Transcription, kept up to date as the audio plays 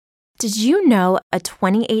Did you know a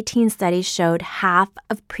 2018 study showed half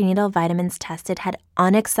of prenatal vitamins tested had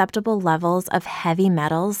unacceptable levels of heavy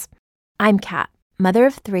metals? I'm Kat, mother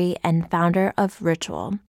of 3 and founder of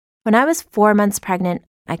Ritual. When I was 4 months pregnant,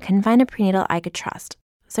 I couldn't find a prenatal I could trust,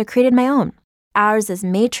 so I created my own. Ours is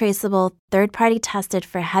made traceable, third-party tested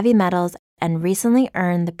for heavy metals, and recently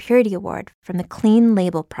earned the Purity Award from the Clean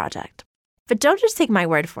Label Project. But don't just take my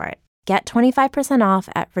word for it. Get 25% off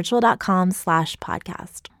at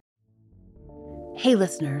ritual.com/podcast. Hey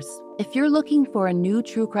listeners, if you're looking for a new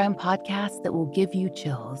true crime podcast that will give you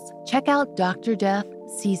chills, check out Dr. Death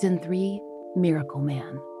Season 3, Miracle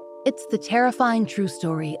Man. It's the terrifying true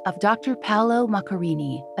story of Dr. Paolo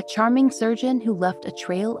Macchiarini, a charming surgeon who left a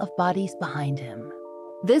trail of bodies behind him.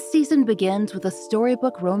 This season begins with a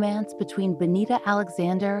storybook romance between Benita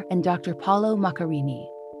Alexander and Dr. Paolo Macchiarini.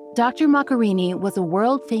 Dr. Macchiarini was a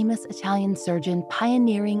world-famous Italian surgeon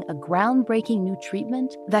pioneering a groundbreaking new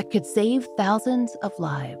treatment that could save thousands of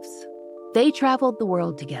lives. They traveled the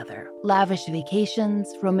world together, lavish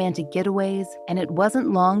vacations, romantic getaways, and it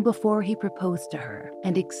wasn't long before he proposed to her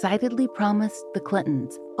and excitedly promised the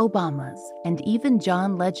Clintons, Obamas, and even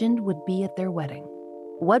John Legend would be at their wedding.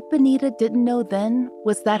 What Benita didn't know then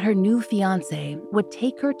was that her new fiancé would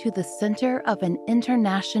take her to the center of an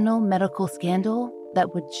international medical scandal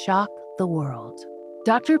that would shock the world.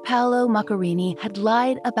 Dr. Paolo Macchiarini had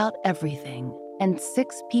lied about everything, and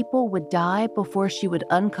 6 people would die before she would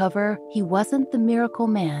uncover he wasn't the miracle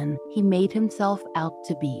man he made himself out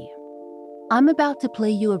to be. I'm about to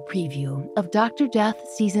play you a preview of Dr. Death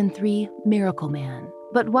Season 3, Miracle Man.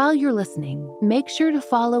 But while you're listening, make sure to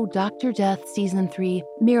follow Dr. Death Season 3,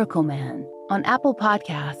 Miracle Man on Apple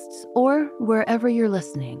Podcasts or wherever you're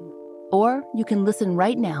listening. Or you can listen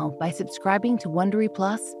right now by subscribing to Wondery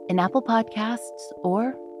Plus in Apple Podcasts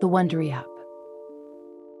or the Wondery app.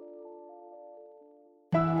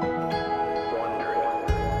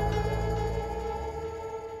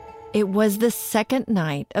 It was the second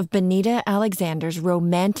night of Benita Alexander's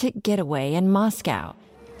romantic getaway in Moscow.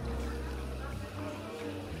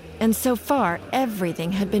 And so far,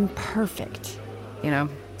 everything had been perfect. You know,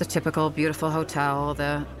 the typical beautiful hotel,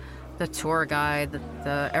 the tour guide,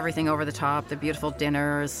 the everything over the top, the beautiful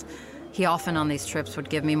dinners. He often on these trips would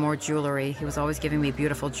give me more jewelry. He was always giving me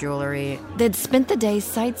beautiful jewelry. They'd spent the day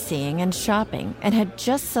sightseeing and shopping and had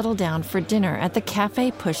just settled down for dinner at the Cafe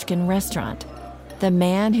Pushkin restaurant. The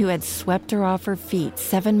man who had swept her off her feet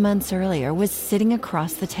 7 months earlier was sitting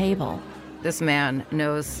across the table. This man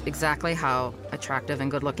knows exactly how attractive and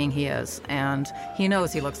good-looking he is, and he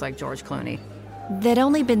knows he looks like George Clooney. They'd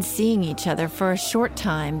only been seeing each other for a short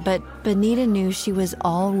time, but Benita knew she was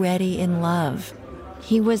already in love.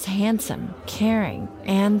 He was handsome, caring,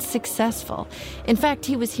 and successful. In fact,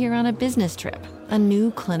 he was here on a business trip, a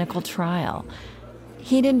new clinical trial.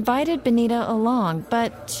 He'd invited Benita along,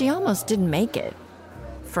 but she almost didn't make it.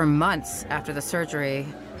 For months after the surgery,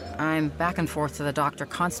 I'm back and forth to the doctor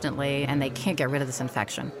constantly, and they can't get rid of this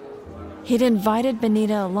infection. He'd invited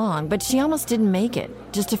Benita along, but she almost didn't make it.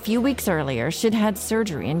 Just a few weeks earlier, she'd had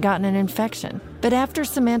surgery and gotten an infection. But after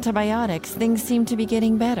some antibiotics, things seemed to be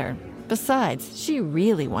getting better. Besides, she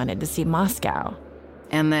really wanted to see Moscow.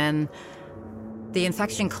 And then the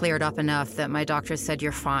infection cleared up enough that my doctor said,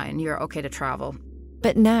 "You're fine, you're okay to travel."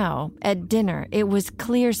 But now, at dinner, it was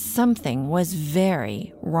clear something was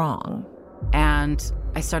very wrong. And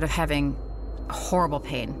I started having horrible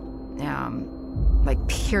pain, like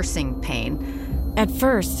piercing pain. At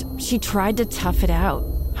first, she tried to tough it out,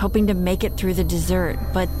 hoping to make it through the dessert,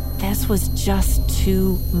 but this was just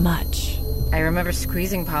too much. I remember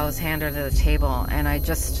squeezing Paolo's hand under the table, and I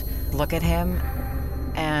just look at him,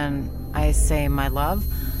 and I say, "My love,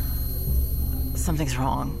 something's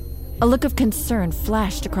wrong." A look of concern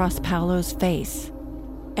flashed across Paolo's face.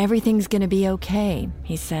 "Everything's gonna be okay,"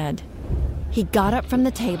 he said. He got up from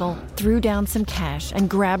the table, threw down some cash, and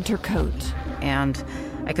grabbed her coat. And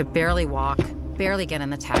I could barely walk, barely get in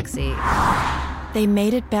the taxi. They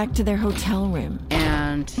made it back to their hotel room.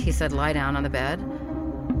 And he said, "Lie down on the bed."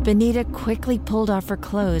 Benita quickly pulled off her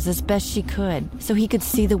clothes as best she could so he could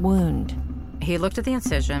see the wound. He looked at the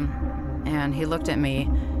incision, and he looked at me,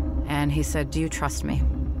 and he said, "Do you trust me?"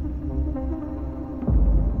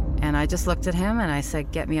 And I just looked at him, and I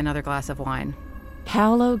said, "Get me another glass of wine."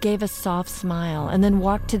 Paolo gave a soft smile and then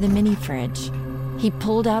walked to the mini fridge. He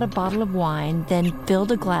pulled out a bottle of wine, then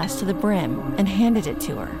filled a glass to the brim and handed it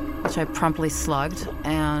to her. Which I promptly slugged,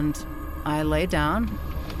 and I lay down,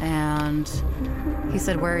 and he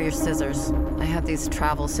said, "Where are your scissors?" I had these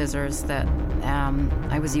travel scissors that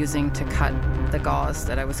I was using to cut the gauze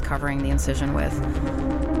that I was covering the incision with.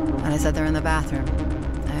 And I said, "They're in the bathroom."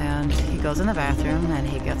 And he goes in the bathroom and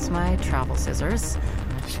he gets my travel scissors,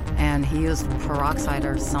 and he used peroxide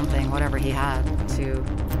or something, whatever he had, to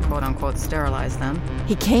quote-unquote sterilize them.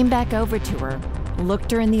 He came back over to her,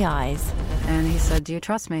 looked her in the eyes. And he said, "Do you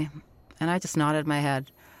trust me?" And I just nodded my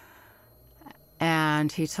head.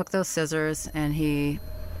 And he took those scissors and he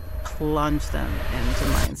plunged them into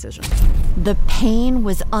my incision. The pain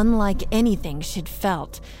was unlike anything she'd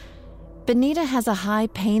felt. Benita has a high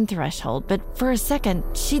pain threshold, but for a second,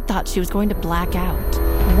 she thought she was going to black out.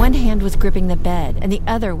 One hand was gripping the bed, and the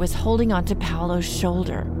other was holding onto Paolo's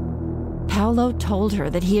shoulder. Paolo told her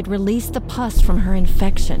that he had released the pus from her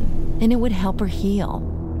infection, and it would help her heal.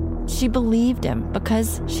 She believed him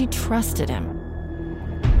because she trusted him.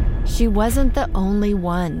 She wasn't the only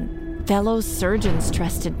one. Fellow surgeons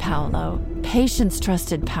trusted Paolo. Patients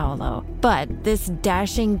trusted Paolo. But this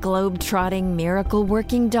dashing, globe-trotting,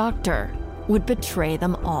 miracle-working doctor would betray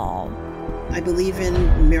them all. I believe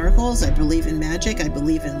in miracles. I believe in magic. I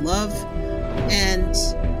believe in love. And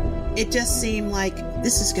it just seemed like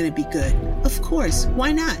this is going to be good. Of course.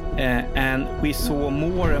 Why not? And we saw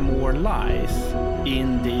more and more lies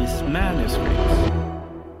in these manuscripts.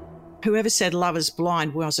 Whoever said love is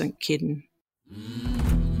blind wasn't kidding.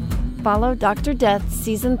 Follow Dr. Death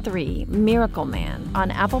Season 3, Miracle Man, on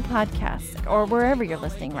Apple Podcasts or wherever you're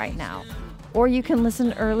listening right now. Or you can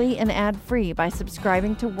listen early and ad-free by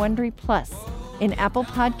subscribing to Wondery Plus in Apple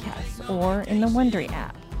Podcasts or in the Wondery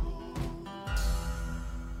app.